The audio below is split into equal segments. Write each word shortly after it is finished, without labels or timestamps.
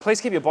Please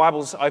keep your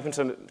Bibles open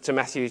to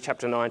Matthew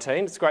chapter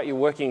 19. It's great you're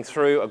working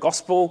through a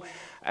gospel,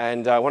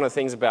 and one of the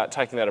things about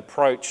taking that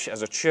approach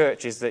as a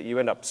church is that you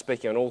end up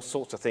speaking on all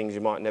sorts of things you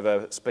might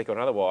never speak on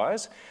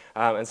otherwise.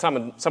 And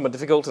some are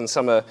difficult, and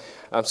some are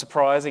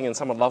surprising, and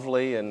some are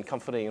lovely and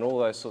comforting, and all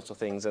those sorts of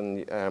things,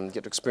 and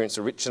get to experience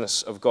the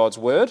richness of God's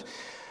word.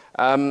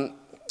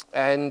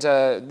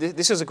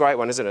 This is a great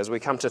one, isn't it? As we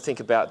come to think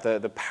about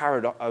the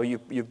paradox,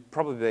 you've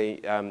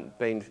probably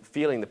been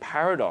feeling the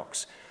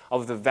paradox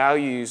of the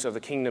values of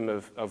the kingdom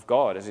of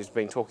God, as he's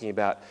been talking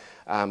about,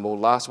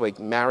 last week,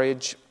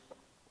 marriage,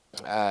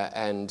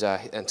 and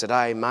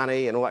today,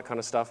 money, and all that kind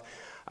of stuff.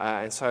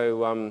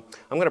 So I'm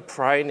going to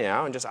pray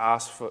now and just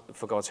ask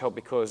for God's help,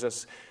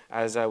 because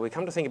as we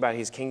come to think about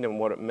his kingdom,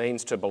 what it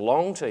means to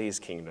belong to his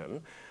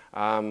kingdom,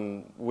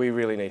 we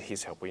really need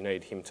his help. We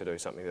need him to do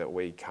something that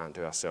we can't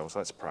do ourselves.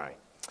 Let's pray.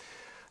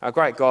 Our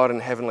great God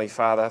and Heavenly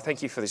Father,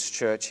 thank you for this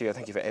church here.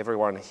 Thank you for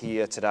everyone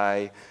here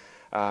today.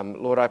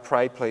 Lord, I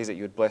pray, please, that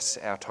you would bless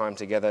our time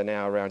together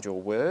now around your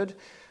word.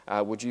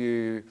 Would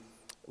you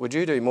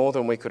do more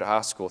than we could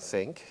ask or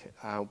think?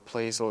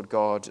 Please, Lord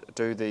God,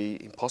 do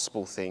the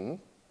impossible thing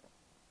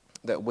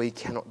that we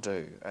cannot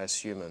do as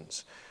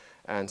humans.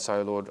 And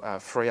so, Lord,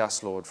 free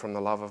us, Lord, from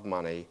the love of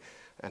money,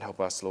 and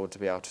help us, Lord, to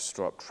be able to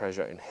store up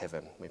treasure in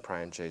heaven. We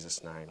pray in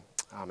Jesus' name.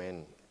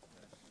 Amen.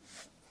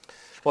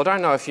 Well, I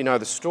don't know if you know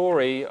the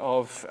story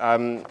of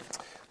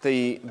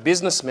the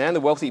businessman, the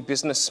wealthy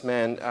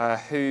businessman,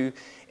 who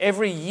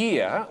every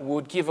year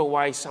would give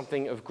away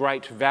something of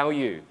great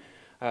value.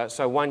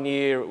 So one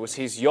year it was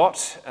his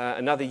yacht,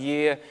 another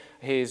year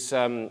his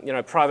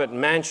private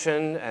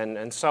mansion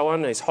and so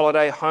on, his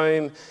holiday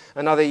home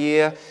another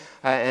year,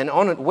 and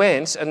on it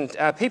went. And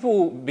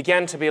people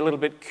began to be a little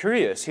bit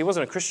curious. He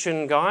wasn't a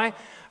Christian guy.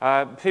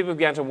 People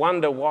began to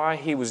wonder why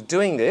he was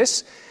doing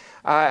this,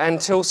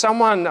 until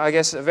someone, I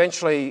guess,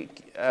 eventually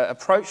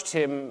approached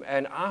him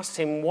and asked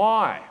him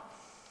why.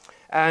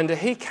 And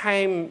he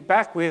came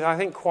back with, I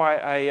think, quite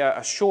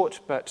a short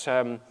but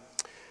a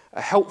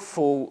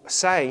helpful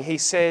saying. He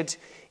said,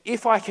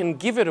 "If I can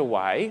give it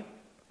away,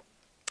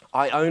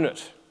 I own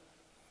it.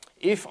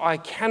 If I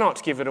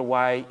cannot give it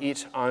away,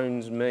 it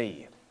owns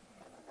me."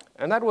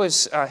 And that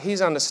was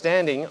his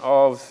understanding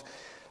of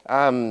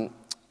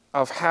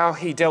how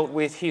he dealt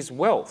with his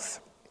wealth.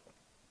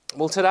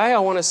 Well, today I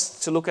want us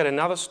to look at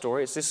another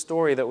story. It's this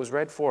story that was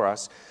read for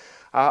us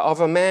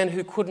of a man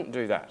who couldn't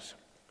do that.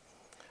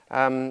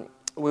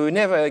 We were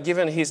never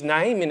given his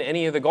name in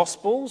any of the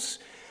Gospels.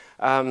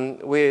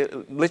 We're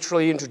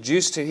literally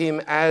introduced to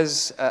him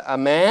as a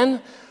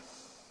man,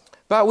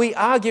 but we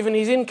are given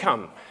his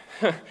income.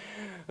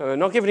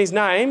 Not given his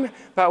name,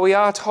 but we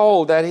are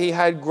told that he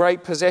had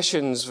great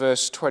possessions,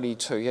 verse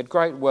 22. He had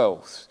great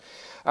wealth.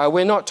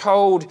 We're not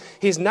told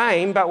his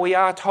name, but we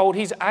are told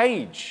his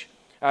age.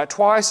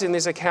 Twice in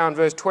this account,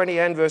 verse 20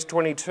 and verse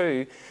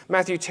 22,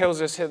 Matthew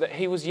tells us that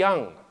he was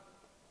young.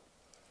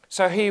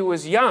 So he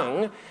was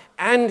young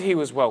and he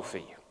was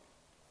wealthy.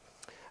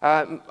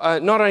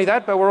 Not only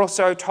that, but we're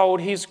also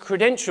told his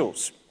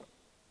credentials.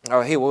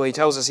 He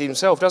tells us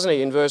himself, doesn't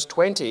he, in verse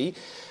 20,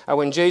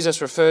 when Jesus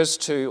refers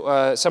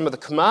to some of the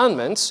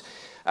commandments,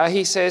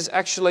 he says,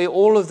 actually,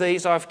 all of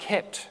these I've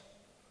kept.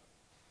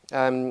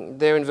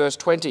 There in verse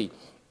 20,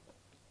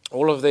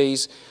 all of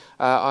these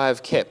I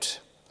have kept.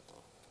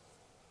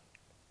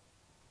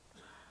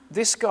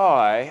 This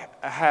guy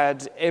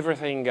had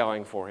everything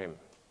going for him.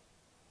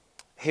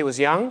 He was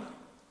young,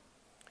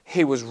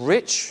 he was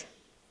rich,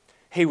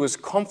 he was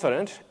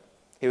confident.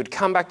 He would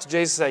come back to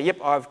Jesus and say, "Yep,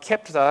 I've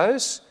kept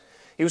those."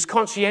 He was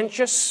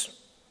conscientious.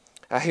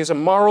 He was a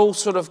moral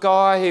sort of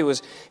guy. He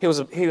had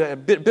a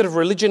bit of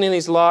religion in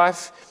his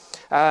life.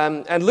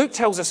 And Luke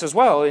tells us as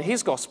well in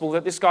his gospel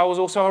that this guy was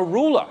also a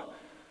ruler.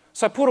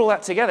 So put all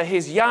that together.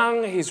 He's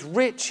young, he's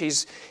rich,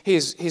 he's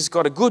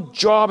got a good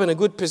job and a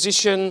good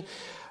position.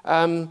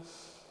 He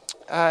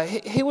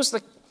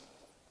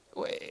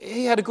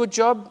had a good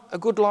job, a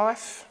good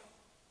life.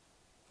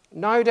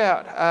 No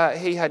doubt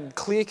he had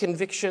clear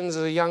convictions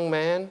as a young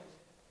man.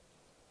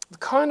 The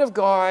kind of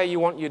guy you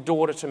want your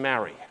daughter to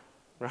marry,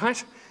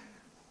 right?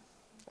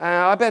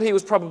 I bet he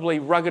was probably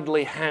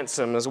ruggedly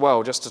handsome as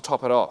well, just to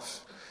top it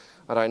off.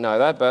 I don't know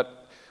that,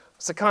 but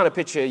it's the kind of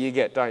picture you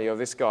get, don't you, of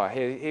this guy.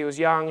 He was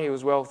young, he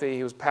was wealthy,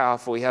 he was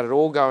powerful, he had it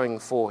all going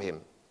for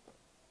him.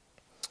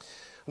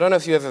 I don't know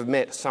if you ever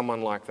met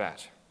someone like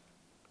that.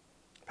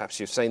 Perhaps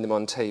you've seen them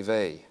on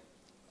TV,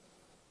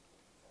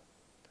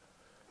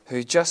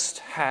 who just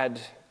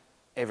had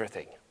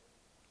everything.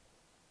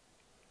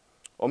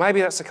 Or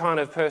maybe that's the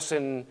kind of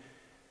person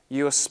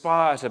you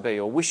aspire to be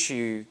or wish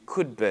you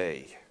could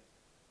be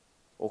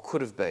or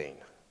could have been.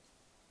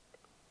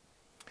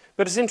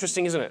 But it's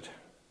interesting, isn't it?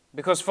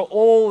 Because for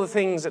all the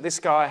things that this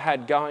guy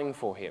had going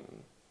for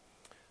him,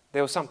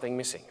 there was something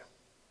missing.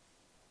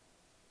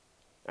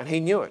 And he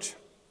knew it.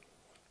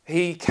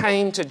 He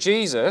came to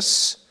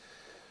Jesus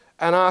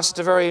and asked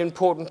a very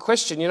important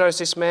question. You notice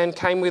this man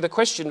came with a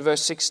question,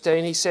 verse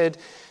 16. He said,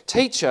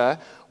 "Teacher,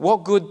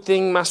 what good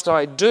thing must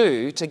I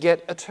do to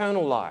get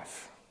eternal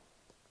life?"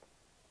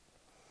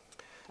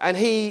 And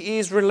he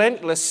is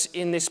relentless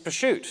in this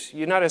pursuit.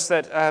 You notice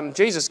that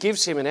Jesus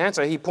gives him an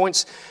answer. He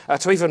points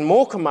to even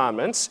more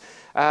commandments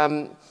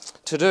to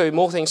do,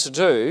 more things to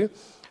do.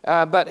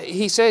 But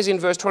he says in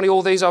verse 20,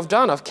 all these I've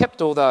done, I've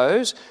kept all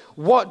those.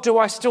 What do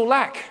I still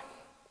lack?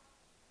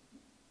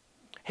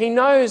 He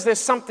knows there's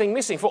something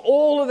missing. For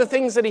all of the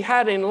things that he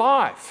had in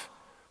life,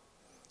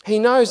 he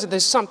knows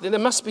that there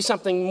must be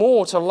something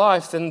more to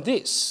life than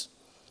this.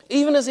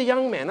 Even as a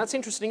young man, that's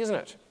interesting, isn't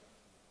it?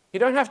 You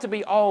don't have to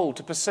be old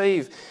to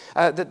perceive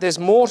that there's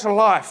more to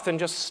life than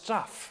just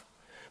stuff,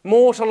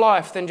 more to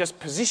life than just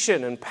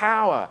position and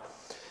power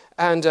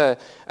and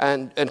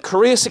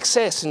career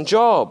success and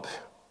job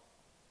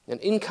and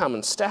income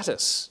and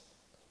status.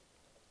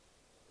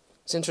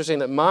 It's interesting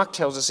that Mark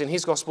tells us in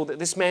his gospel that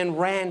this man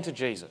ran to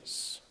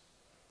Jesus.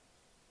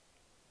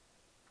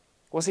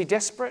 Was he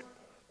desperate?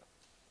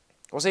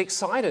 Was he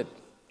excited?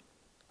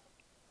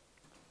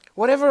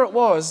 Whatever it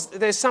was,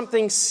 there's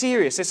something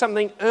serious, there's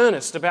something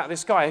earnest about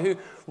this guy who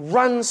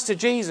runs to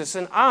Jesus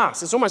and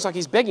asks. It's almost like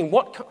he's begging,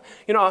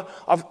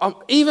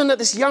 even at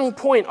this young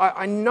point,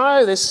 I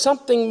know there's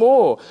something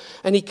more.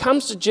 And he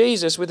comes to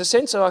Jesus with a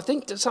sense of, I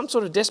think, some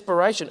sort of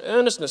desperation,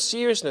 earnestness,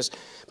 seriousness,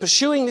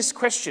 pursuing this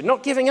question,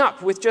 not giving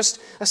up with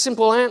just a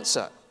simple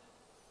answer.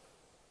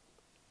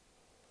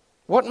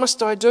 What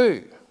must I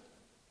do?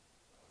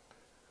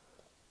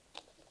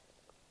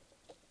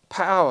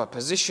 Power,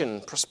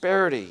 position,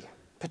 prosperity,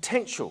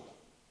 potential.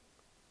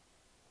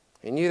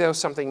 He knew there was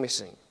something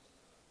missing.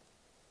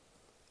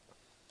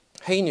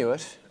 He knew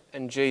it,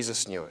 and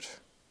Jesus knew it.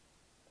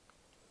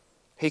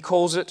 He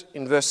calls it,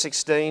 in verse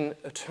 16,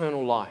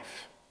 eternal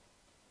life.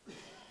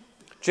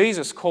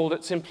 Jesus called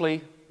it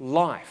simply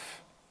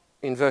life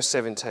in verse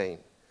 17.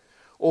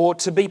 Or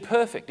to be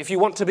perfect. If you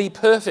want to be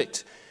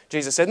perfect,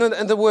 Jesus said,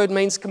 and the word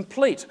means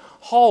complete,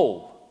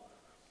 whole.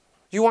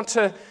 You want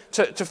to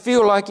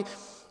feel like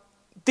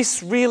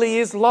this really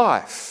is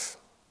life.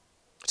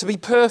 To be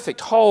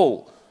perfect,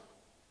 whole,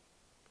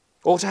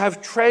 or to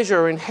have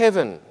treasure in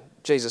heaven,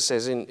 Jesus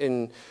says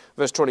in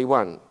verse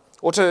 21,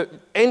 or to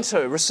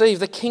enter, receive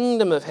the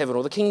kingdom of heaven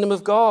or the kingdom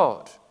of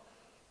God.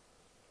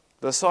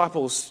 The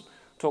disciples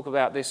talk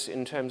about this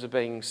in terms of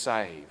being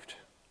saved.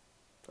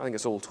 I think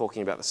it's all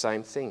talking about the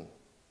same thing.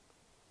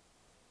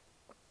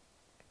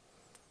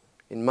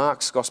 In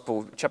Mark's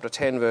Gospel, chapter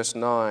 10, verse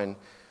 9,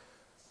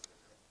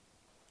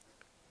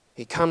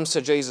 he comes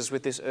to Jesus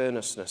with this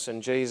earnestness,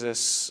 and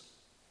Jesus,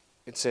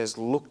 it says,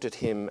 looked at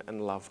him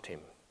and loved him.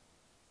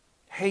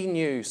 He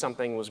knew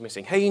something was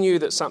missing. He knew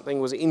that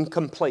something was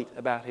incomplete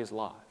about his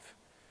life.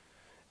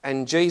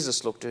 And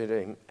Jesus looked at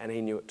him and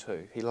he knew it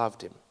too. He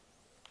loved him.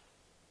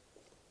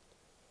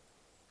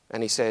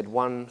 And he said,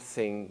 one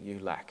thing you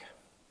lack.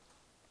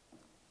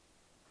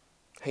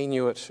 He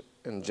knew it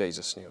and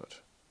Jesus knew it.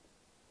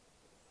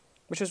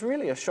 Which is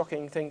really a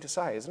shocking thing to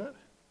say, isn't it?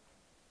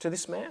 To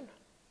this man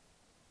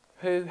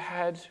who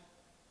had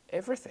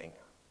everything.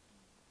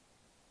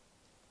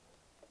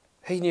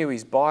 He knew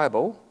his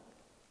Bible.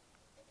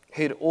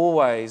 He'd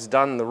always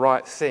done the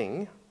right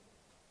thing.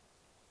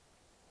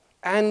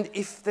 And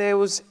if there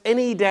was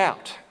any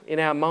doubt in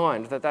our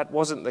mind that that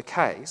wasn't the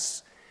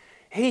case,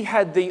 he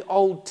had the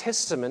Old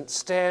Testament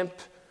stamp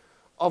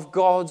of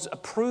God's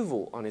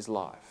approval on his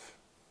life.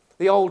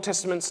 The Old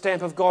Testament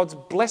stamp of God's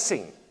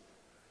blessing,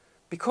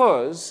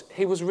 because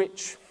he was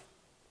rich.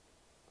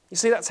 You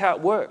see, that's how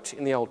it worked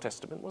in the Old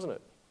Testament, wasn't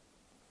it?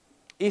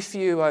 If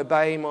you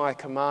obey my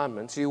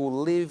commandments, you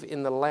will live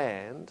in the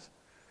land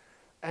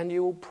and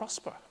you will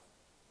prosper.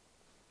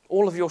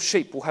 All of your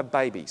sheep will have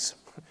babies,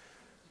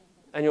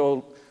 and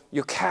your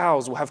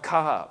cows will have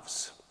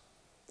calves,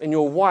 and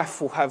your wife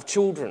will have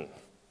children,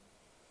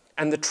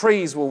 and the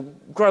trees will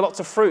grow lots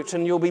of fruit,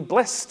 and you'll be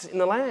blessed in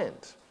the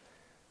land.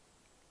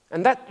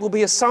 And that will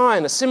be a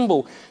sign, a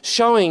symbol,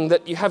 showing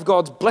that you have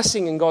God's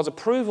blessing and God's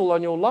approval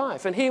on your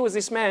life. And here was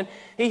this man,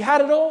 he had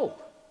it all.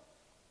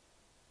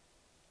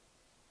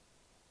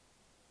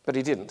 But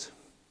he didn't.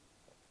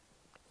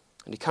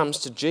 And he comes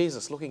to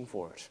Jesus looking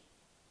for it.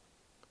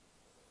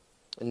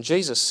 And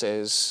Jesus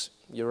says,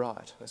 you're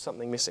right, there's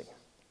something missing.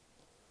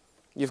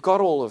 You've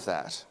got all of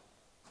that.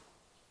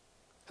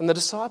 And the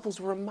disciples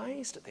were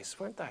amazed at this,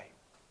 weren't they?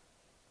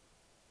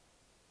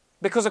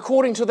 Because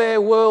according to their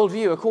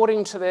worldview,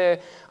 according to their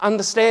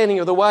understanding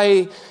of the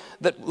way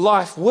that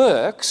life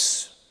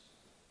works,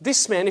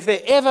 this man, if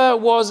there ever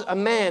was a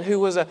man who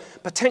was a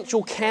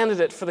potential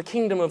candidate for the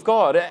kingdom of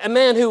God, a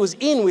man who was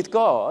in with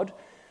God,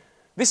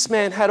 this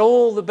man had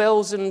all the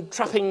bells and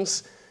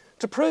trappings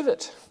to prove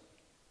it.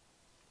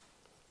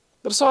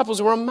 The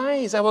disciples were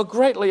amazed. They were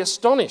greatly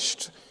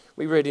astonished,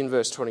 we read in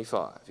verse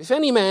 25. If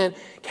any man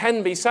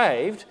can be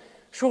saved,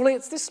 surely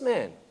it's this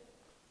man.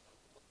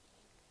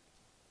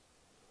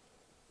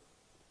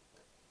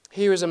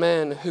 Here is a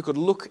man who could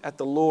look at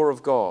the law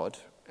of God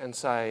and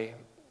say,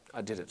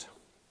 I did it.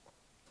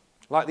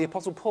 Like the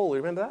Apostle Paul,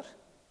 you remember that?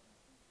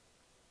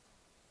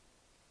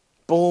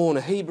 Born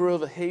a Hebrew of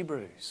the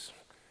Hebrews,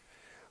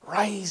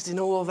 raised in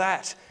all of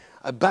that,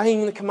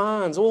 obeying the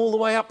commands all the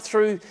way up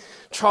through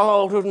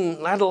childhood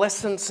and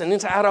adolescence and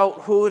into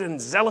adulthood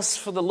and zealous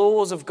for the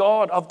laws of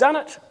God. I've done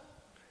it.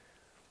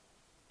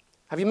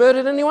 Have you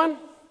murdered anyone?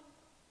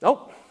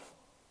 Nope.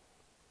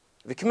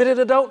 Have you committed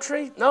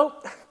adultery?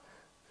 Nope.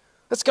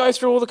 Let's go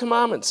through all the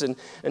commandments. And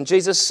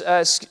Jesus,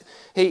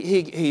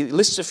 he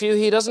lists a few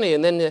here, doesn't he?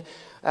 And then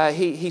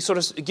he sort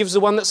of gives the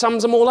one that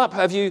sums them all up.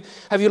 Have you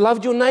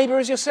loved your neighbour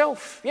as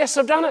yourself? Yes,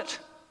 I've done it.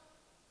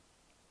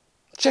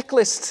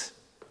 Checklist,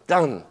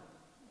 done.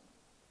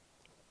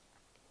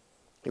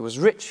 He was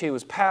rich, he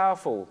was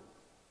powerful,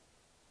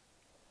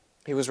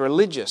 he was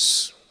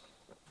religious.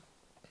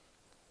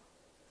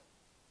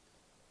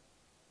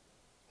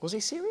 Was he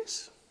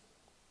serious?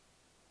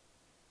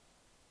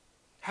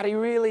 Did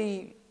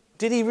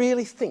he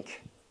really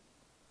think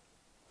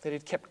that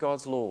he'd kept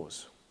God's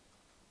laws?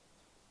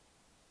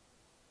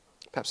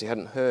 Perhaps he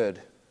hadn't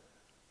heard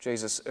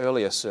Jesus'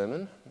 earlier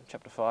sermon,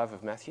 chapter 5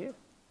 of Matthew.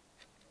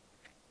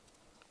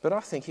 But I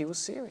think he was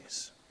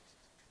serious.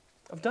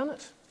 I've done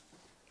it.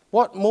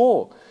 What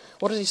more?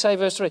 What does he say,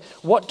 verse 3?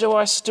 What do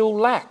I still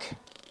lack?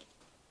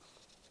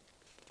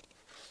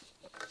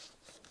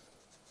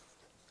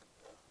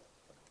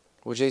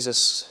 Well,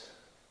 Jesus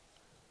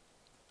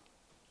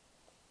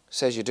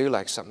says you do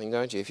lack something,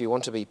 don't you? If you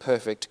want to be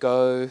perfect,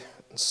 go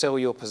and sell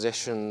your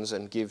possessions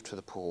and give to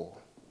the poor,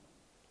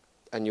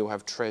 and you'll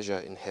have treasure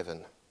in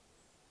heaven.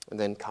 And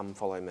then come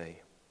follow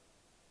me.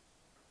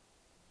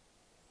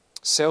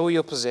 Sell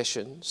your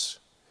possessions,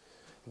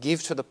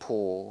 give to the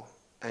poor,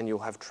 and you'll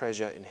have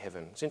treasure in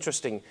heaven. It's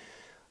interesting,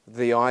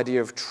 the idea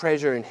of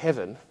treasure in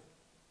heaven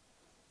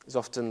is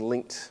often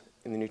linked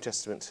in the New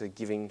Testament to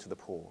giving to the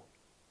poor.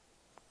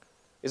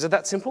 Is it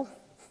that simple?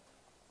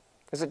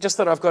 Is it just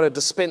that I've got a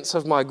dispense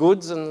of my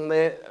goods and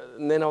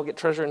then I'll get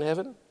treasure in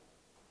heaven?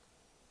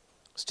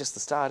 It's just the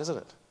start, isn't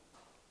it?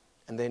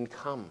 And then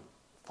come,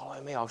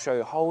 follow me. I'll show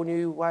you a whole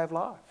new way of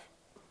life.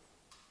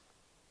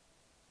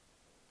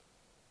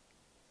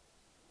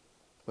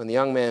 When the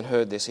young man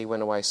heard this, he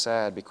went away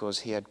sad because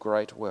he had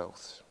great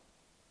wealth.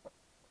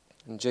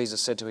 And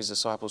Jesus said to his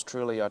disciples,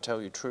 truly, I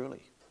tell you,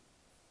 truly,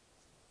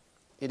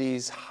 it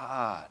is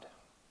hard.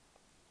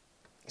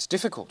 It's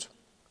difficult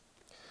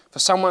for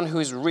someone who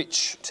is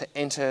rich to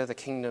enter the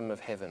kingdom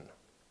of heaven.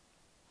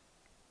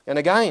 And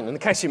again, in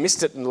case you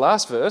missed it in the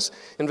last verse,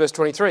 in verse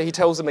 23, he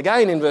tells them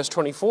again in verse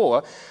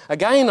 24,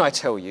 again I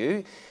tell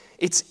you,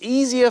 it's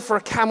easier for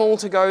a camel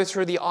to go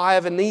through the eye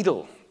of a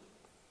needle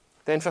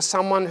than for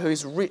someone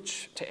who's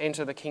rich to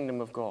enter the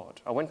kingdom of God.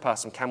 I went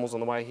past some camels on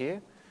the way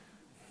here.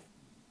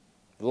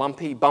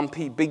 Lumpy,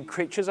 bumpy, big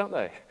creatures, aren't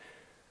they?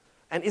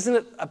 And isn't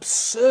it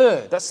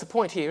absurd? That's the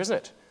point here, isn't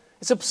it?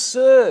 It's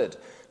absurd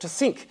to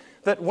think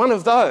that one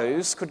of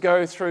those could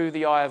go through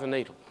the eye of a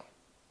needle.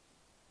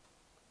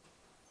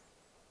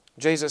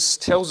 Jesus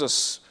tells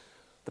us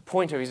the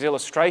point of his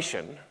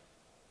illustration.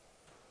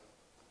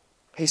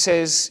 He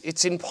says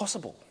it's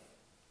impossible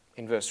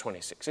in verse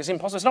 26. It's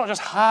impossible. It's not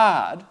just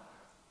hard.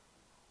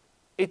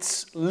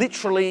 It's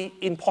literally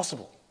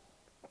impossible.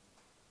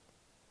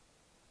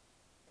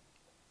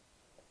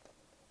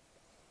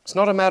 It's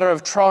not a matter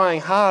of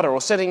trying harder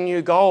or setting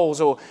new goals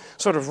or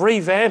sort of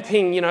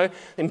revamping,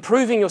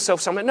 improving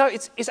yourself somewhere. No,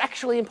 it's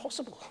actually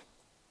impossible.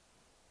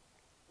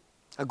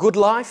 A good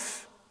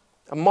life,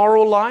 a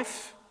moral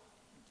life,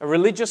 a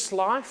religious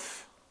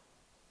life,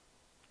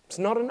 it's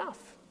not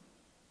enough.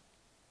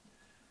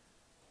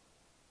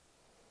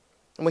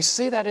 And we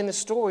see that in the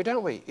story,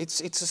 don't we?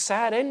 It's a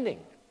sad ending.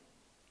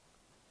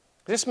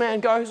 This man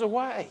goes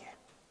away.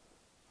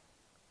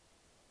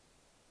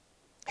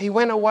 He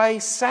went away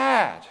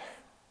sad.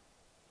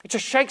 It's a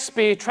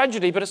Shakespeare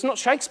tragedy, but it's not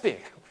Shakespeare.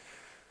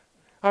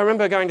 I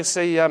remember going to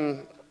see, they're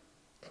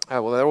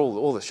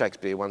all the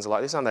Shakespeare ones are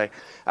like this, aren't they?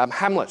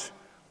 Hamlet.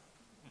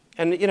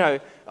 And,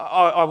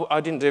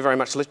 I didn't do very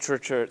much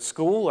literature at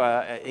school,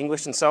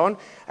 English and so on.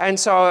 And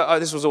so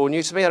this was all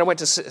new to me. And I went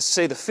to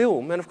see the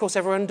film. And, of course,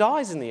 everyone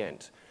dies in the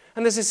end.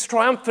 And there's this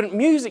triumphant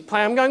music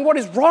playing. I'm going, what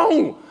is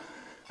wrong?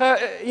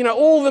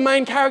 All the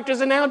main characters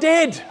are now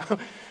dead. But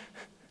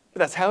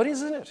that's how it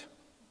is, isn't it?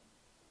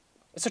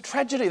 It's a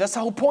tragedy. That's the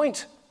whole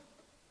point.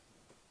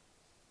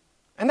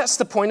 And that's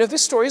the point of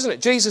this story, isn't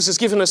it? Jesus has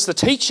given us the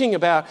teaching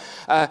about,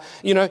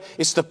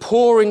 it's the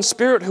poor in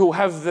spirit who will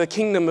have the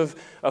kingdom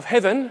of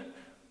heaven.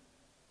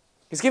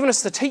 He's given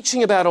us the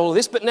teaching about all of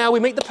this, but now we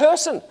meet the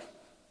person.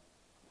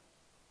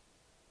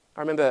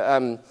 I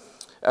remember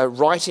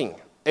writing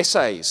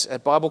essays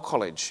at Bible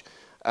college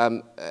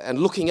and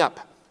looking up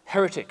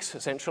heretics,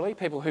 essentially,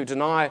 people who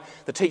deny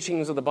the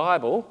teachings of the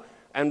Bible,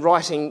 and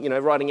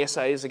writing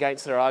essays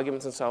against their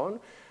arguments and so on.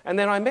 And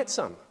then I met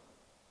some.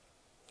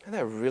 And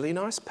they're really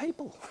nice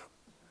people.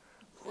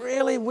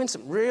 Really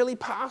winsome, really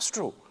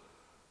pastoral.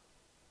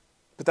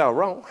 But they were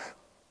wrong.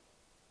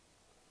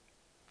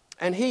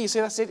 And here, you see,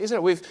 that's it, isn't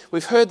it?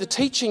 We've heard the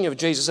teaching of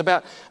Jesus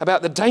about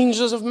the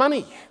dangers of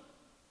money.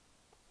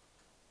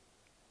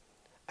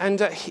 And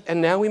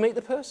now we meet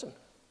the person.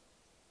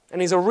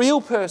 And he's a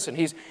real person.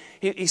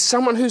 He's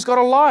someone who's got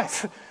a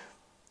life,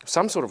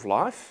 some sort of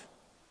life.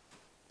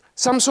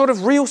 Some sort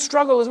of real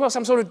struggle as well,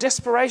 some sort of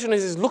desperation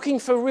as he's looking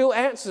for real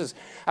answers.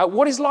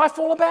 What is life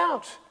all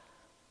about?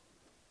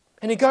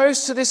 And he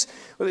goes to this,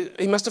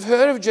 he must have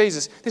heard of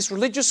Jesus, this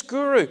religious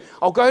guru.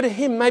 I'll go to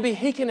him, maybe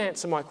he can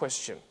answer my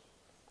question.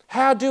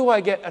 How do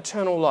I get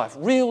eternal life,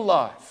 real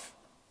life?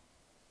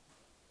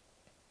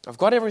 I've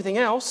got everything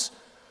else.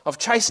 I've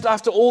chased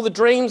after all the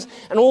dreams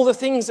and all the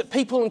things that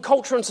people and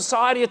culture and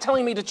society are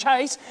telling me to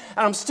chase, and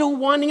I'm still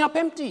winding up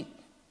empty.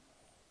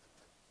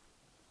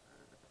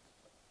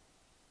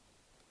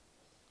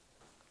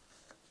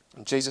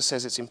 And Jesus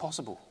says it's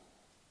impossible.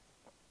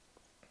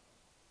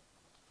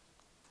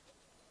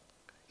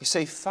 You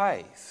see,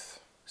 faith,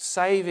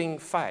 saving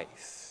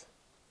faith,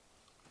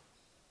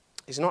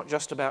 is not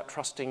just about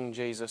trusting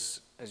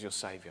Jesus as your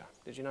Saviour.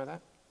 Did you know that?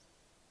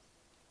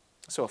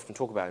 So often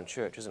talk about it in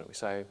church, isn't it? We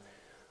say,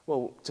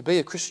 well, to be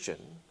a Christian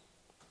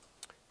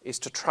is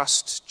to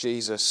trust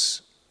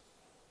Jesus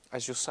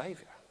as your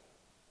Saviour.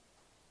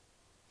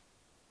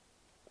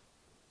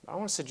 I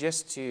want to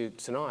suggest to you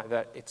tonight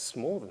that it's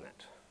more than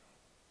that.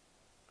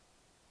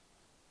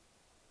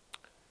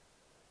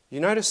 You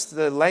notice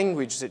the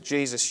language that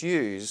Jesus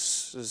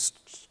uses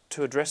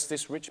to address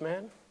this rich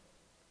man?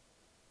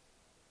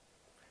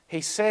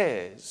 He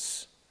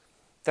says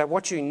that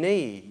what you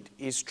need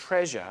is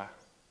treasure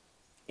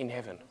in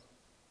heaven.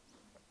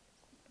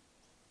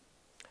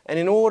 And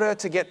in order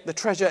to get the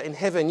treasure in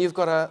heaven, you've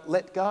got to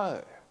let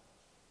go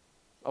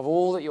of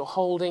all that you're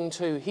holding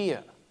to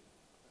here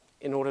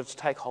in order to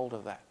take hold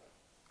of that.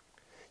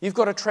 You've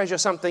got to treasure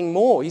something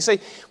more. You see,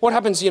 what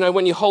happens,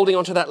 when you're holding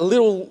onto that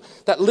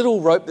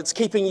little rope that's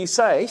keeping you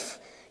safe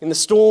in the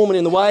storm and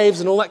in the waves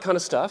and all that kind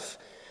of stuff,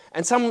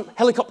 and some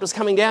helicopter's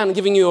coming down and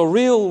giving you a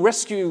real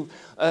rescue,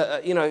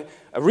 a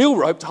real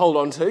rope to hold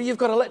on to, you've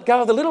got to let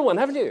go of the little one,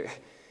 haven't you?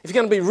 If you're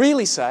going to be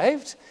really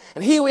saved.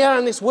 And here we are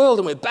in this world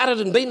and we're battered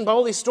and beaten by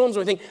all these storms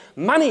and we think,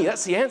 money,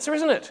 that's the answer,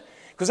 isn't it?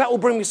 Because that will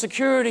bring me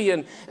security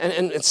and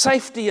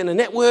safety and a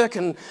network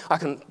and I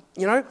can,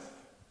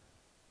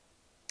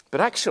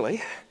 But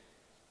actually,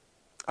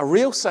 a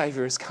real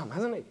Saviour has come,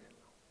 hasn't he?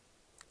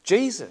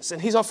 Jesus.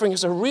 And he's offering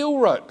us a real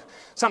rope,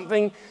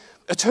 something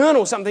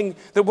eternal, something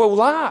that will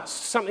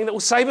last, something that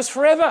will save us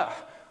forever.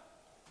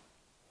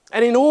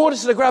 And in order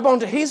to grab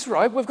onto his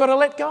rope, we've got to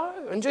let go.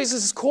 And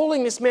Jesus is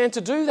calling this man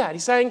to do that.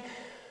 He's saying,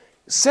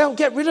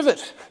 get rid of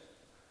it.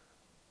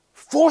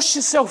 Force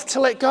yourself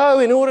to let go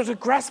in order to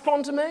grasp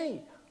onto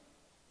me.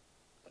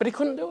 But he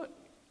couldn't do it.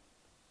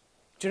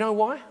 Do you know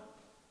why?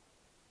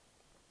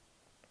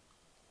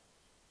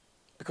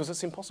 Because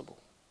it's impossible.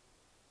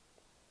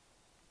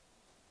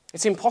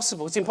 It's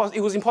impossible.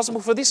 It was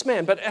impossible for this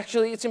man, but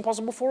actually it's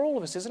impossible for all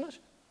of us, isn't it?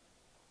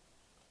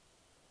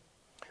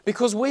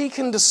 Because we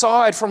can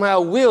decide from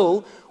our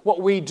will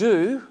what we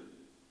do,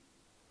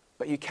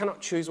 but you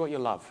cannot choose what you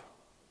love.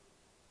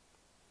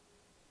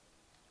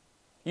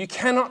 You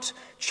cannot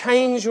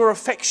change your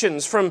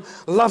affections from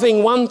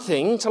loving one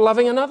thing to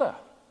loving another.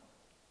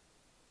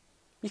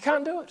 You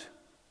can't do it.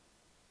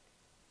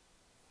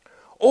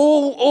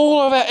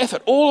 All of our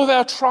effort, all of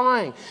our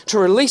trying to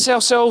release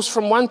ourselves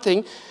from one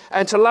thing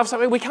and to love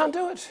something, we can't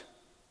do it.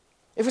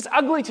 If it's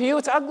ugly to you,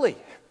 it's ugly.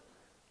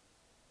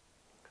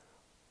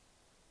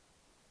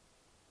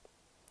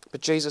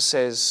 But Jesus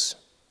says,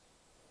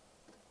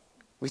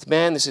 with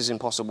man this is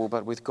impossible,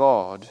 but with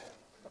God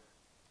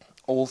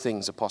all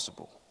things are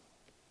possible.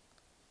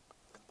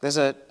 There's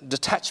a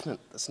detachment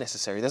that's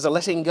necessary. There's a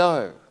letting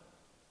go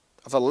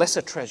of a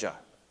lesser treasure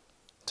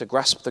to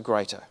grasp the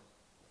greater.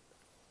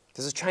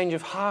 There's a change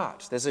of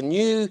heart. There's a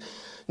new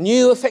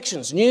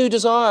affections, new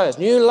desires,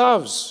 new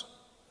loves.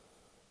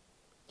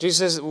 Jesus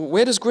says,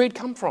 where does greed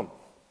come from?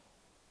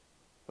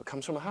 It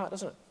comes from a heart,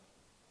 doesn't it?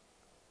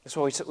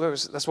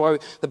 That's why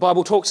the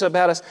Bible talks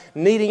about us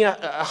needing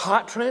a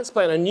heart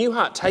transplant, a new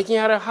heart, taking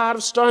out a heart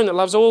of stone that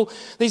loves all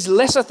these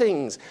lesser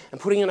things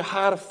and putting in a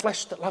heart of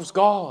flesh that loves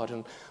God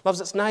and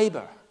loves its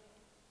neighbour,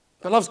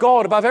 that loves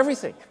God above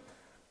everything.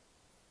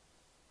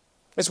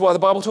 That's why the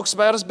Bible talks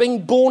about us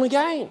being born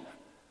again.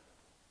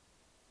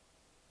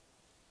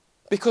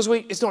 Because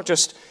it's not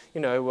just,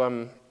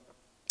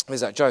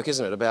 there's that joke,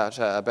 isn't it,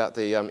 about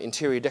the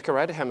interior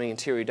decorator. How many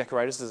interior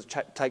decorators does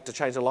it take to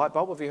change a light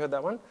bulb? Have you heard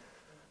that one?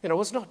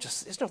 It's not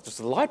just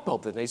the light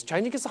bulb that needs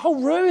changing, it's the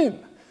whole room.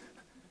 And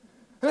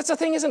that's the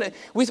thing, isn't it?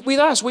 With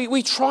us,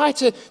 we try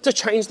to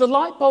change the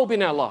light bulb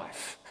in our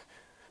life.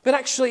 But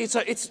actually,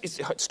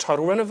 it's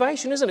total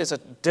renovation, isn't it? It's a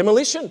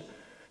demolition,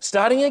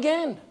 starting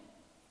again.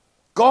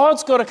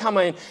 God's got to come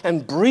in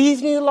and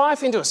breathe new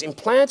life into us,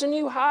 implant a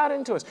new heart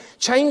into us,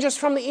 change us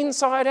from the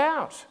inside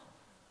out.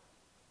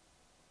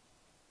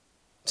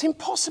 It's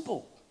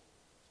impossible.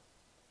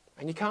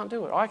 And you can't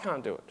do it. I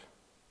can't do it.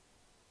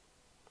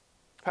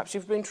 Perhaps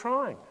you've been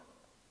trying.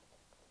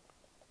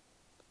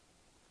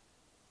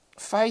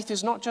 Faith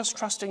is not just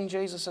trusting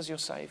Jesus as your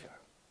Saviour.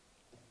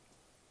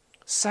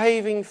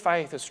 Saving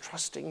faith is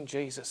trusting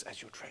Jesus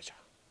as your treasure.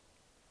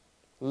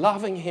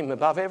 Loving him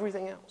above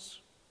everything else.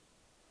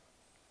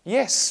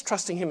 Yes,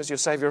 trusting him as your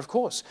Saviour, of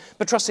course,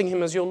 but trusting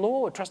him as your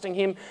Lord, trusting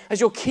him as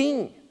your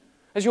King,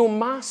 as your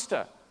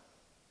Master.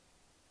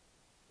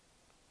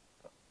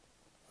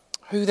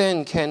 Who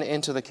then can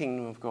enter the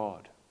kingdom of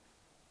God?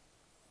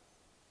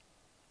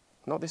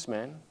 Not this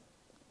man.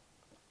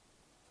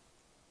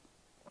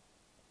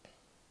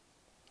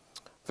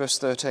 Verse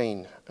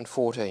 13 and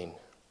 14.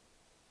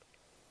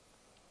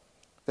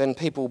 Then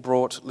people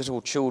brought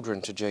little children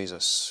to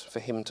Jesus for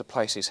him to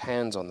place his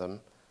hands on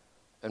them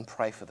and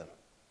pray for them.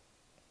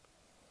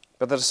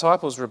 But the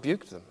disciples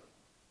rebuked them.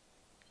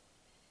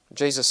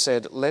 Jesus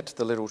said, "Let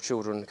the little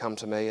children come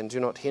to me and do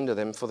not hinder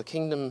them, for the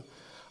kingdom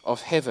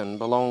of heaven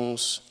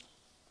belongs..."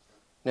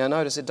 Now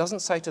notice, it doesn't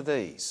say to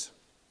these.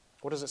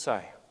 What does it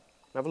say?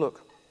 Have a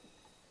look.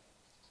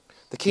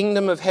 The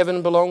kingdom of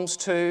heaven belongs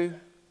to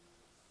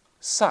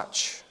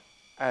such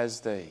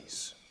as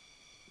these.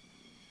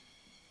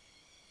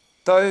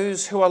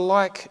 Those who are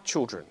like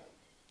children.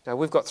 Now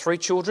we've got 3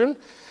 children,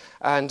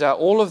 and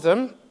all of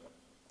them,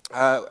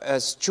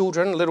 as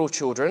children, little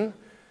children,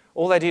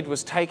 all they did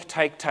was take.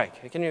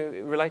 Can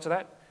you relate to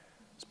that?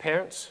 As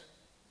parents?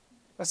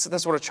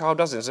 That's what a child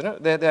does, isn't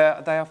it?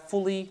 They are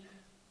fully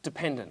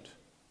dependent.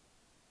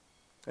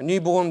 A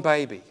newborn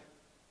baby.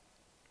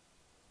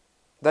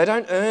 They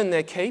don't earn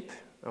their keep.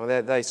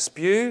 They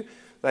spew,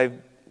 they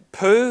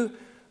poo,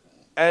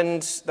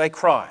 and they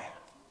cry.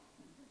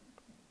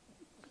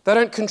 They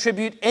don't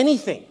contribute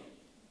anything.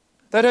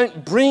 They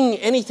don't bring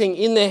anything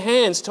in their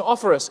hands to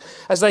offer us.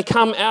 As they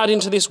come out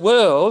into this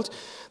world,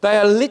 they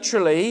are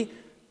literally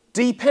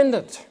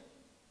dependent.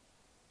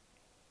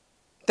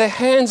 Their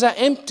hands are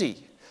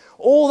empty.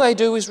 All they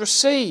do is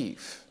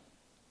receive.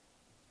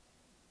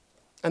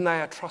 And they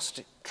are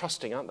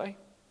trusting, aren't they?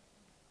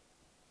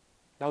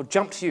 They'll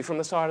jump to you from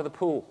the side of the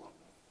pool.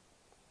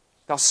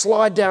 They'll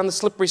slide down the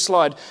slippery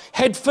slide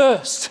head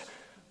first,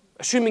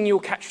 assuming you'll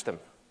catch them.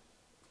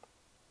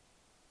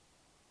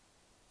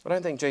 I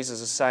don't think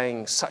Jesus is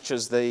saying such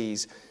as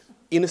these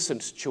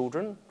innocent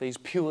children, these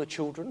pure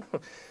children.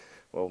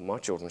 Well, my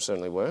children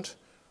certainly weren't.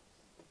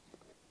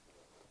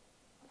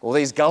 Or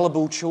these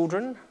gullible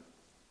children,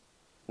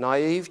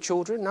 naive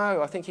children.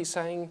 No, I think he's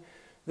saying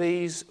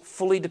these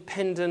fully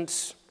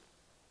dependent,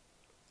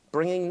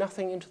 bringing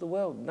nothing into the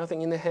world,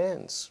 nothing in their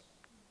hands,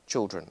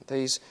 children.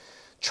 These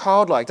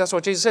childlike, that's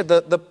what Jesus said,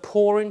 the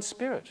poor in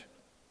spirit.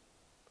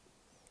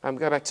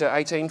 Go back to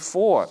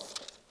 18:4.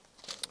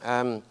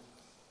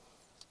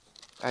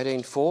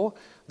 18:4.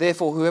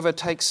 Therefore, whoever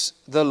takes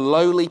the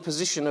lowly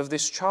position of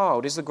this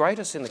child is the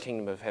greatest in the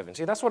kingdom of heaven.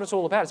 See, that's what it's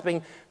all about. It's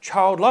being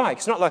childlike.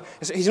 It's not like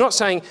he's not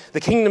saying the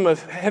kingdom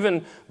of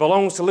heaven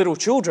belongs to little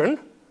children.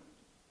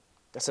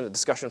 That's a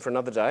discussion for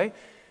another day.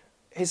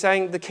 He's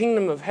saying the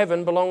kingdom of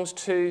heaven belongs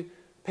to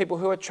people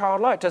who are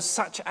childlike, to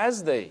such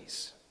as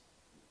these.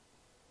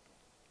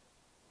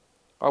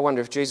 I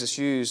wonder if Jesus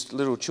used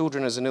little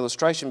children as an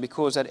illustration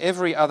because at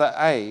every other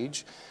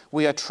age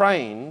we are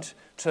trained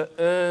to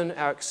earn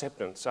our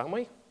acceptance, aren't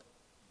we?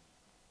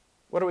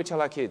 What do we tell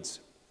our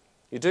kids?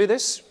 You do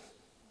this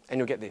and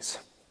you'll get this.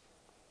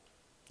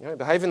 You know,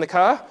 behave in the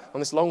car on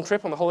this long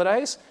trip on the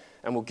holidays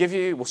and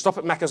we'll stop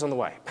at Macca's on the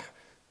way.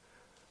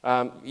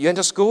 You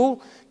enter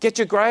school, get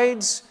your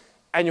grades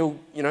and you'll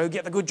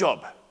get the good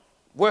job.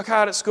 Work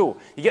hard at school.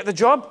 You get the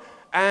job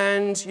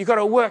and you've got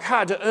to work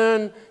hard to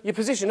earn your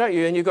position, don't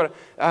you? And you've got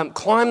to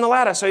climb the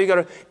ladder.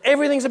 So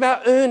everything's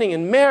about earning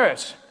and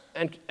merit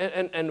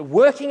and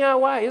working our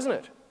way, isn't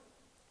it?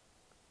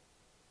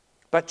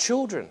 But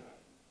children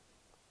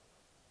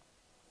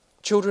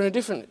are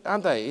different,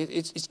 aren't they?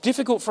 It's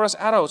difficult for us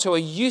adults who are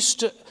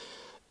used to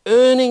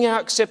earning our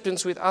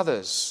acceptance with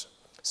others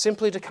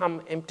simply to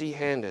come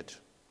empty-handed.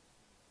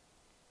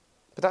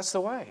 But that's the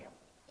way.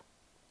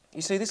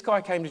 You see, this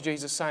guy came to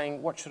Jesus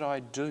saying, "What should I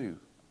do?"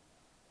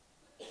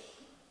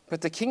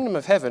 But the kingdom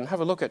of heaven, have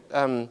a look at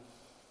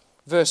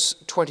verse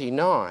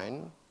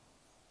 29,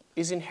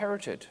 is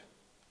inherited.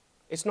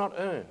 It's not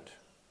earned.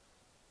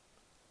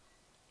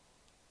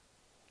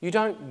 You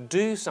don't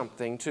do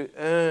something to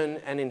earn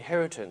an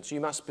inheritance. You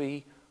must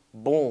be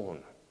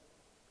born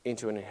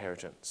into an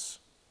inheritance.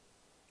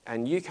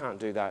 And you can't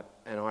do that,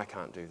 and I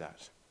can't do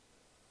that.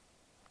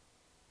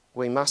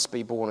 We must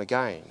be born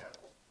again.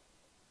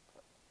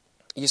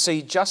 You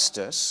see,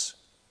 justice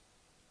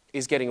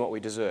is getting what we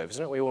deserve,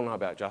 isn't it? We all know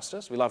about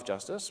justice. We love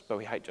justice, but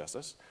we hate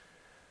justice.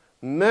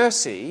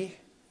 Mercy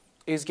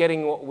is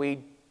getting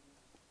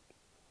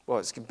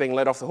it's being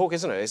let off the hook,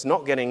 isn't it? It's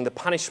not getting the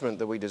punishment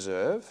that we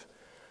deserve.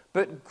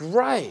 But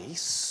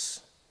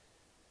grace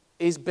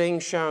is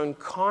being shown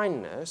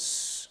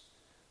kindness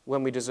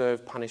when we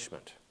deserve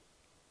punishment.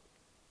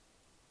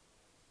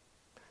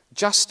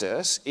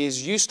 Justice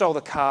is you stole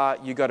the car,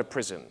 you go to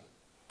prison.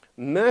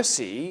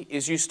 Mercy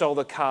is you stole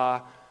the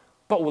car,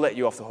 but we'll let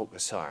you off the hook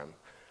this time.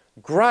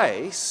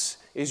 Grace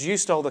is you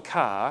stole the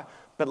car,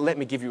 but let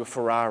me give you a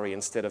Ferrari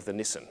instead of the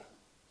Nissan.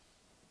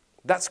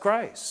 That's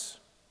grace.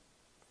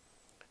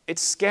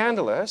 It's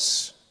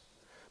scandalous,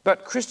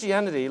 but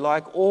Christianity,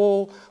 unlike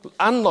all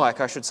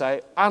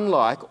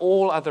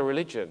other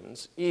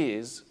religions,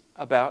 is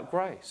about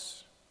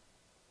grace.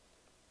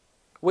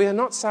 We are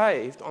not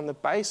saved on the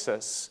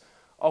basis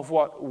of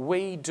what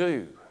we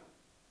do,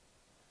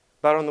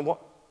 but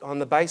on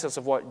the basis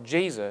of what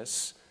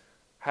Jesus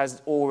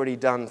has already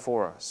done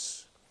for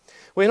us.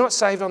 We're not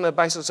saved on the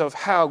basis of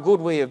how good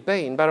we have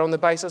been, but on the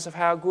basis of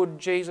how good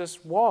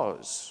Jesus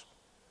was.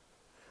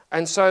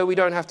 And so we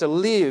don't have to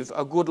live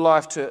a good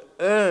life to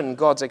earn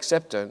God's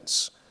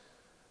acceptance.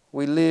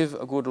 We live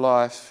a good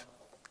life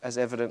as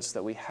evidence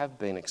that we have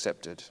been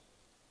accepted.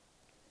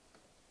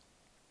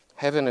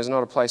 Heaven is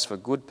not a place for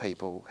good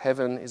people.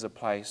 Heaven is a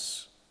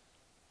place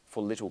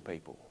for little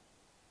people.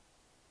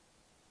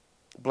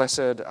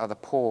 Blessed are the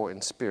poor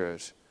in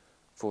spirit,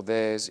 for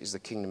theirs is the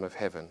kingdom of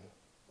heaven.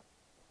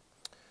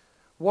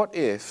 What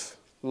if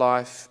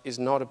life is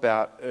not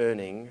about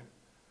earning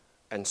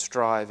and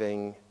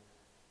striving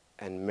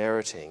and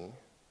meriting,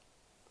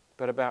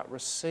 but about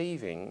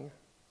receiving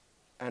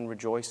and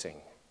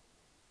rejoicing?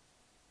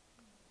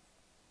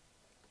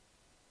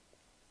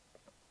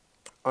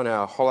 On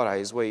our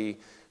holidays, we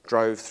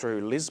drove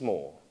through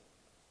Lismore,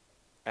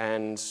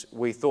 and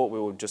we thought we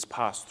would just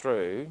pass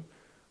through,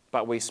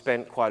 but we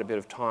spent quite a bit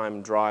of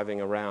time driving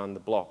around the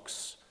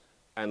blocks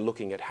and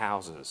looking at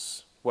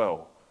houses.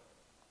 Well,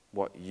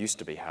 what used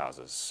to be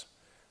houses,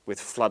 with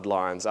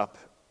floodlines up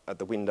at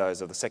the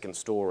windows of the second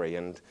story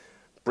and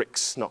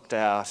bricks knocked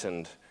out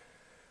and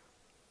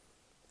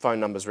phone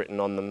numbers written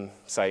on them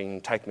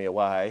saying, "Take me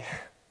away."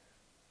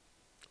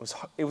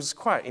 It was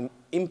quite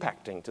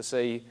impacting to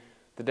see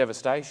the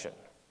devastation.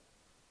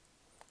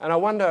 And I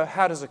wonder,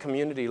 how does a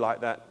community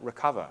like that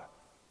recover?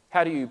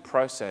 How do you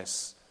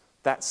process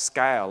that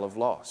scale of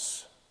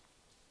loss?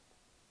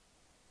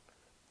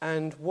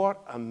 And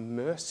what a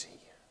mercy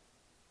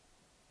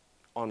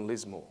on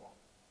Lismore.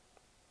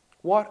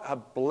 What a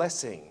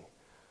blessing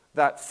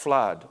that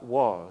flood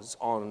was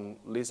on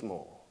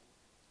Lismore.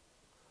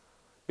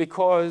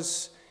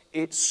 Because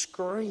it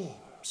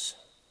screams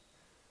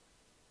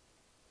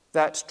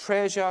that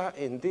treasure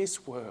in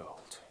this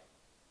world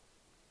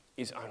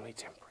is only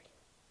temporary.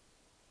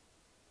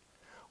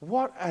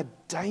 What a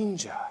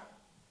danger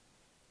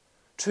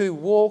to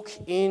walk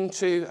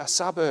into a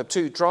suburb,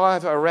 to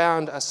drive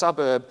around a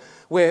suburb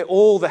where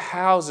all the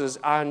houses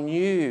are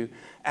new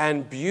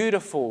and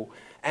beautiful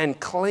and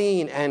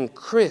clean and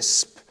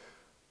crisp,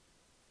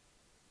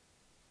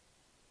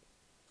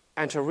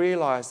 and to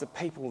realise that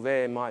people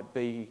there might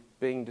be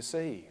being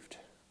deceived.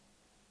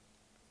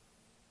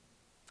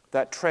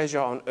 That treasure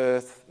on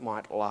earth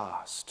might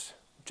last.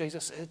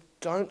 Jesus said,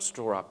 don't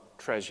store up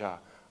treasure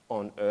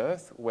on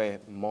earth where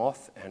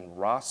moth and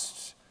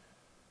rust,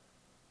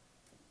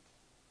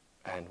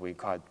 and we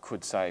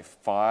could say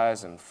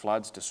fires and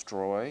floods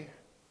destroy,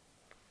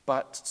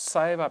 but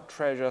save up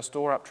treasure,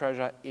 store up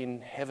treasure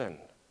in heaven,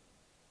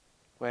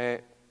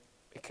 where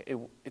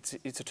it's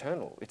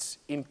eternal, it's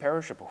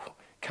imperishable,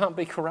 can't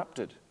be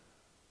corrupted.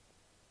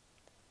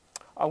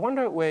 I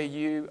wonder where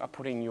you are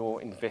putting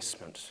your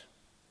investment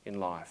in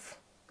life.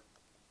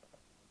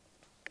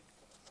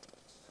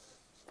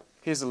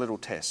 Here's a little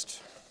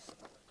test.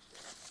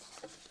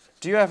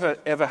 Do you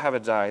ever have a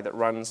day that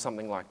runs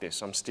something like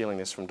this? I'm stealing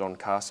this from Don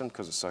Carson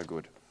because it's so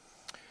good.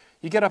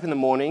 You get up in the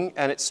morning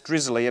and it's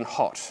drizzly and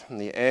hot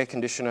and the air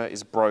conditioner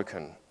is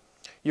broken.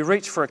 You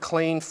reach for a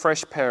clean,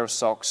 fresh pair of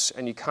socks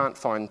and you can't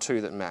find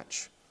two that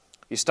match.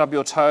 You stub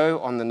your toe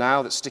on the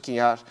nail that's sticking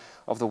out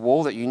of the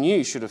wall that you knew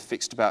you should have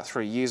fixed about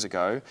 3 years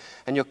ago,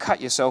 and you'll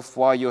cut yourself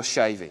while you're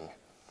shaving.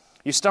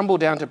 You stumble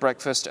down to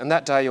breakfast, and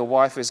that day your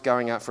wife is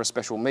going out for a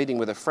special meeting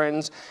with her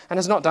friends and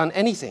has not done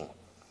anything.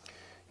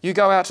 You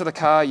go out to the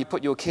car, you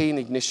put your key in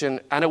the ignition,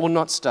 and it will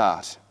not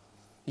start.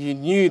 You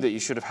knew that you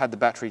should have had the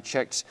battery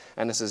checked,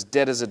 and it's as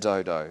dead as a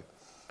dodo.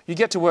 You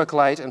get to work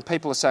late, and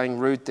people are saying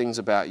rude things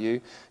about you.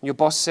 And your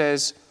boss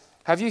says,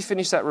 "Have you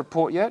finished that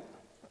report yet?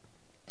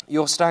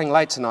 You're staying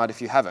late tonight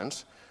if you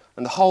haven't."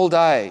 And the whole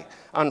day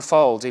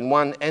unfolds in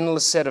one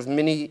endless set of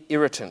mini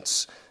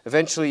irritants.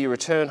 Eventually you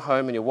return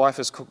home and your wife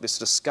has cooked this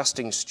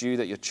disgusting stew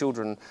that your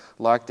children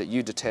like, that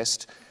you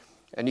detest,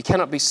 and you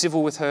cannot be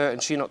civil with her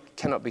and she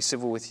cannot be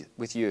civil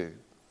with you.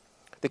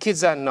 The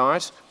kids that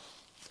night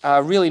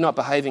are really not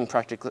behaving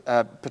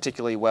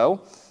particularly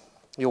well.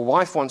 Your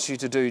wife wants you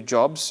to do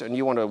jobs and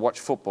you want to watch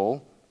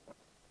football.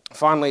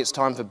 Finally, it's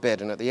time for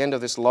bed, and at the end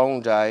of this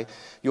long day,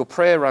 your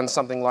prayer runs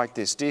something like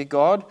this: "Dear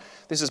God,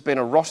 this has been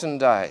a rotten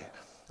day.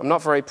 I'm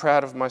not very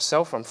proud of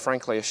myself. I'm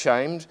frankly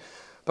ashamed,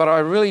 but I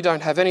really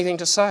don't have anything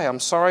to say. I'm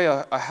sorry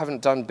I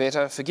haven't done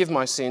better. Forgive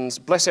my sins.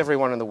 Bless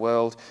everyone in the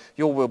world.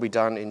 Your will be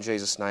done in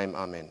Jesus' name.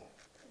 Amen."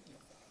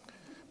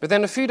 But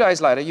then a few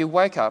days later, you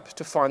wake up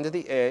to find that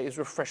the air is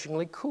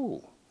refreshingly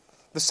cool.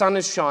 The sun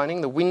is shining,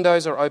 the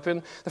windows are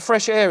open, the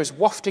fresh air is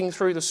wafting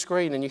through the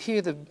screen, and you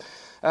hear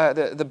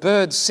the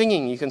birds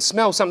singing. You can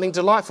smell something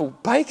delightful.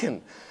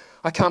 Bacon!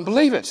 I can't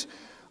believe it.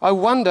 I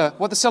wonder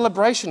what the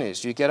celebration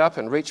is. You get up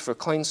and reach for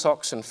clean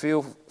socks and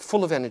feel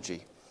full of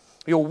energy.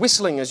 You're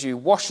whistling as you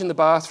wash in the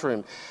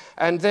bathroom,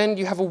 and then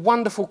you have a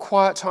wonderful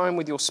quiet time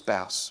with your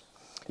spouse.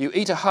 You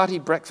eat a hearty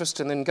breakfast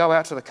and then go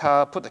out to the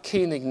car, put the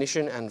key in the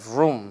ignition, and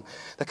vroom.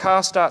 The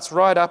car starts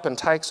right up and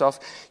takes off.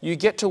 You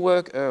get to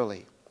work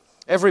early.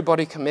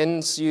 Everybody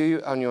commends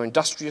you on your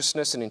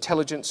industriousness and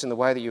intelligence in the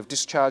way that you've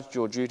discharged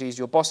your duties.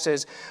 Your boss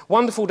says,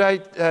 "Wonderful day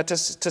to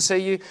see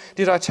you.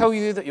 Did I tell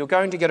you that you're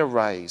going to get a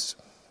raise?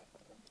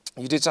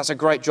 You did such a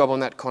great job on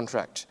that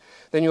contract."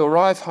 Then you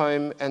arrive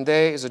home and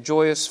there is a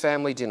joyous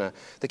family dinner.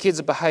 The kids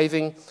are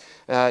behaving.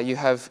 You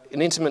have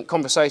an intimate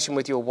conversation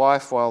with your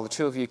wife while the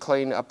two of you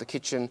clean up the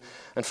kitchen.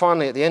 And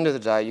finally, at the end of the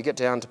day, you get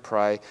down to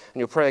pray, and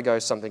your prayer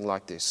goes something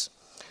like this.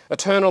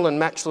 Eternal and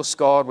matchless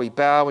God, we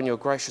bow in your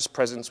gracious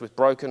presence with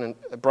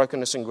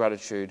brokenness and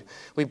gratitude.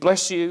 We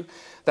bless you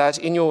that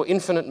in your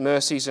infinite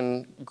mercies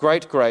and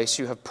great grace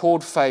you have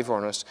poured favour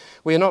on us.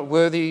 We are not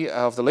worthy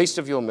of the least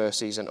of your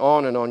mercies, and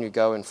on you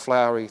go in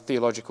flowery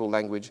theological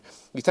language.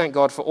 You thank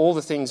God for all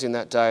the things in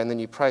that day, and then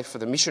you pray for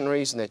the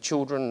missionaries and their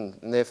children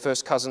and their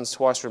first cousins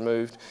twice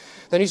removed.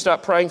 Then you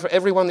start praying for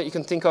everyone that you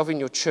can think of in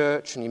your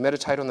church, and you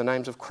meditate on the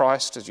names of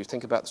Christ as you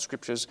think about the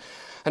scriptures.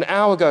 An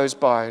hour goes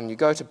by and you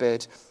go to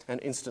bed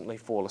and instantly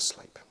fall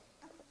asleep.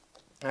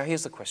 Now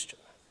here's the question.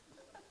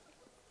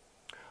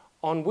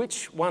 On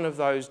which one of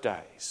those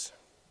days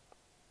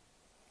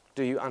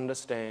do you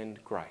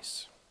understand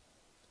grace?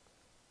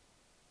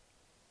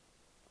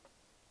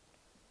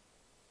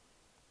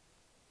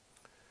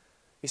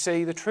 You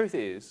see, the truth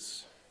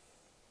is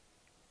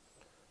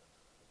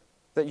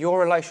that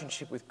your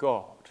relationship with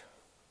God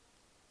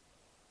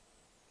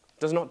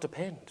does not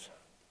depend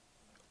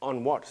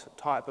on what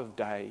type of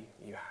day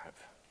you have.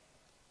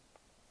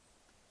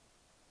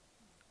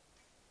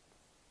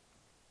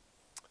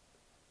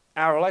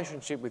 Our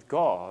relationship with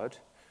God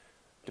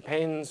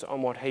depends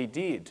on what He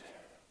did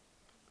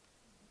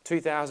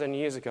 2,000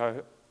 years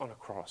ago on a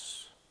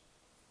cross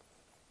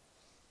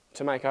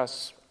to make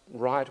us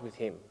right with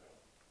Him,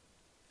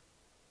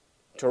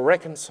 to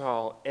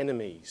reconcile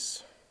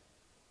enemies,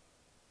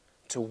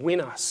 to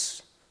win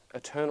us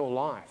eternal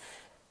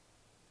life.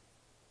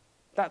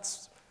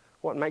 That's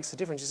what makes the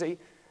difference. You see,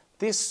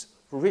 this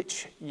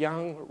rich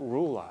young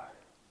ruler,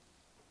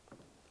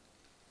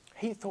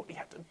 he thought he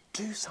had to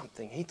do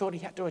something. He thought he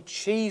had to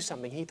achieve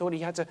something. He thought he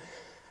had to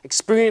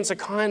experience a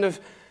kind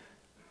of,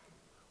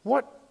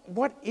 what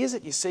is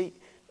it, you see?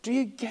 Do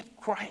you get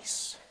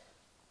grace?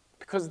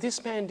 Because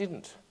this man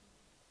didn't.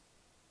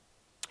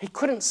 He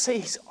couldn't see.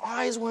 His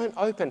eyes weren't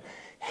open.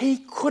 He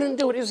couldn't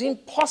do it. It was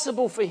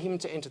impossible for him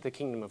to enter the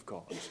kingdom of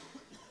God.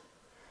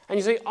 And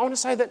you see, I want to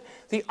say that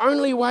the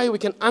only way we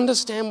can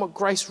understand what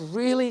grace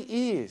really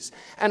is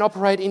and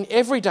operate in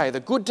every day, the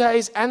good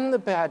days and the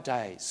bad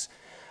days,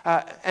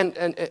 and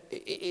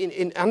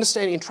in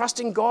understanding and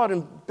trusting God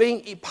and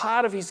being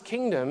part of His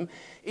kingdom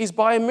is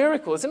by a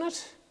miracle, isn't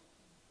it?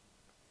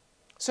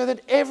 So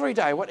that every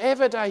day,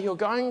 whatever day you're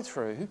going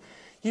through,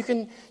 you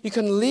can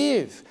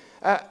live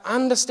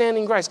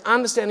understanding grace,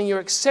 understanding you're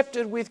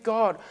accepted with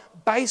God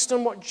based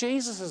on what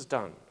Jesus has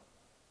done.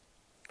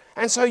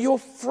 And so you're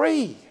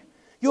free.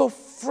 You're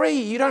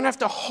free. You don't have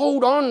to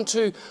hold on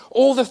to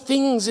all the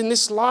things in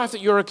this life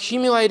that you're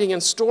accumulating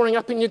and storing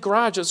up in your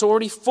garage. It's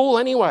already full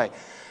anyway.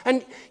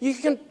 And you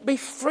can be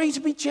free to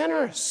be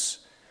generous.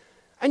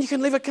 And you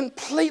can live a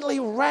completely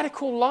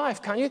radical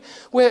life, can't you?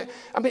 Where,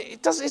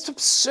 it's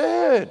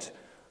absurd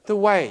the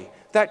way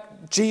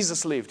that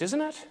Jesus lived,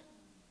 isn't it?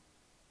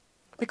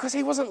 Because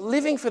He wasn't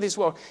living for this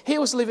world. He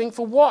was living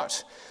for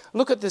what?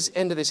 Look at this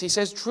end of this. He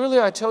says, "Truly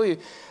I tell you,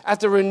 at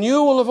the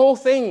renewal of all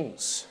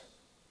things,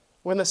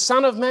 when the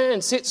Son of Man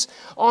sits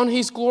on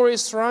His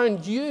glorious throne,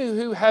 you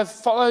who have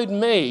followed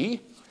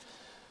me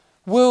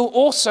will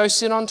also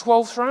sit on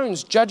 12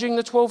 thrones, judging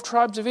the 12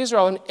 tribes of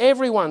Israel. And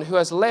everyone who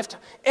has left,"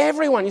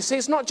 everyone, you see,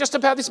 it's not just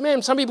about this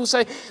man. Some people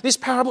say this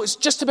parable is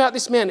just about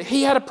this man.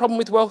 He had a problem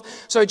with wealth,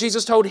 so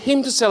Jesus told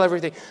him to sell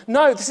everything.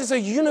 No, this is a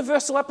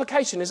universal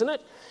application, isn't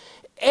it?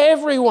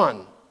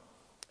 Everyone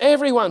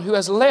who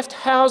has left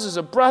houses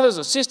or brothers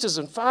or sisters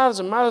and fathers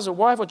and mothers or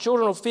wife or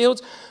children or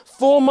fields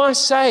for my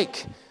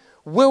sake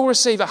will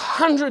receive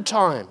 100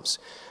 times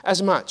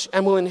as much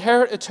and will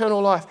inherit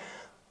eternal life.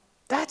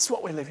 That's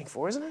what we're living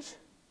for, isn't it?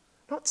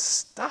 Not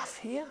stuff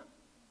here.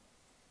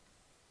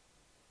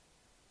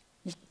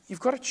 You've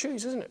got to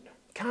choose, isn't it?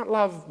 You can't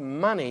love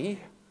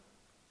money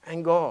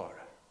and God.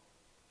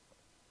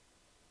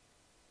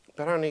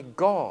 But only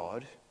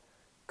God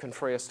can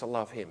free us to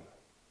love Him.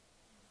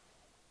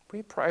 Will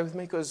you pray with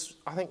me? Because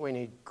I think we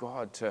need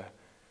God to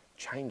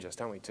change us,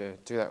 don't we? To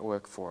do that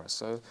work for us.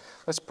 So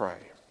let's pray.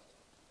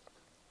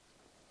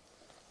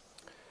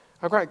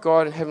 Our great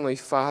God and Heavenly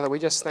Father, we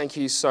just thank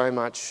you so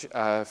much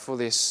for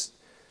this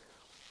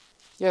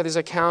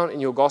account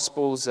in your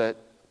Gospels that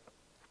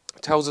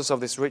tells us of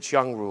this rich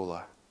young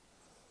ruler.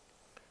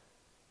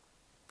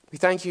 We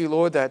thank you,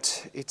 Lord,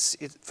 that it's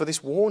for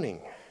this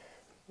warning.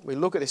 We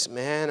look at this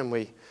man and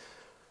we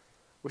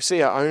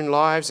see our own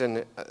lives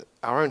and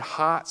our own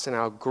hearts and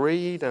our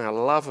greed and our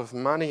love of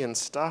money and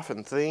stuff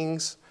and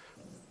things.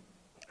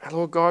 And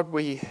Lord God,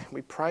 we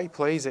pray,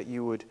 please, that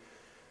you would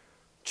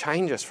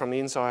change us from the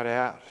inside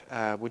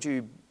out. Would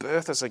you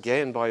birth us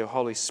again by your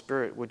Holy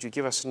Spirit? Would you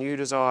give us new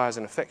desires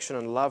and affection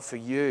and love for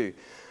you?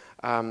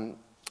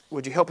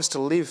 Would you help us to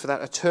live for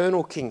that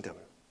eternal kingdom?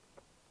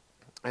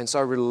 And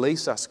so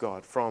release us,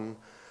 God, from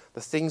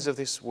the things of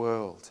this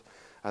world,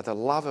 the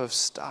love of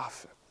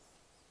stuff.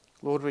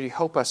 Lord, would you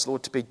help us,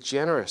 Lord, to be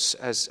generous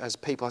as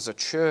people, as a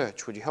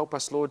church? Would you help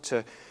us, Lord,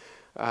 to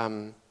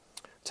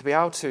be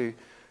able to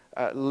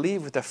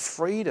live with the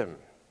freedom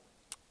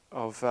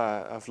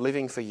of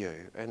living for you?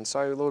 And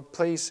so, Lord,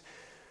 please,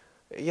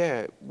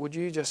 would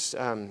you just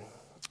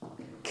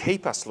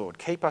keep us, Lord.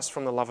 Keep us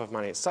from the love of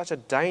money. It's such a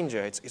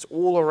danger. It's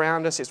all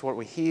around us. It's what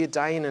we hear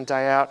day in and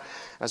day out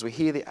as we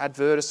hear the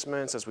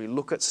advertisements, as we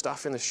look at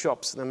stuff in the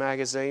shops and the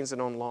magazines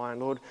and online.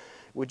 Lord,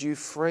 would you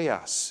free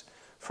us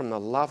from the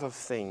love of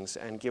things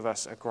and give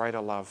us a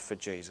greater love for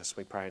Jesus?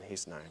 We pray in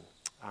his name.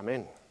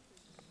 Amen.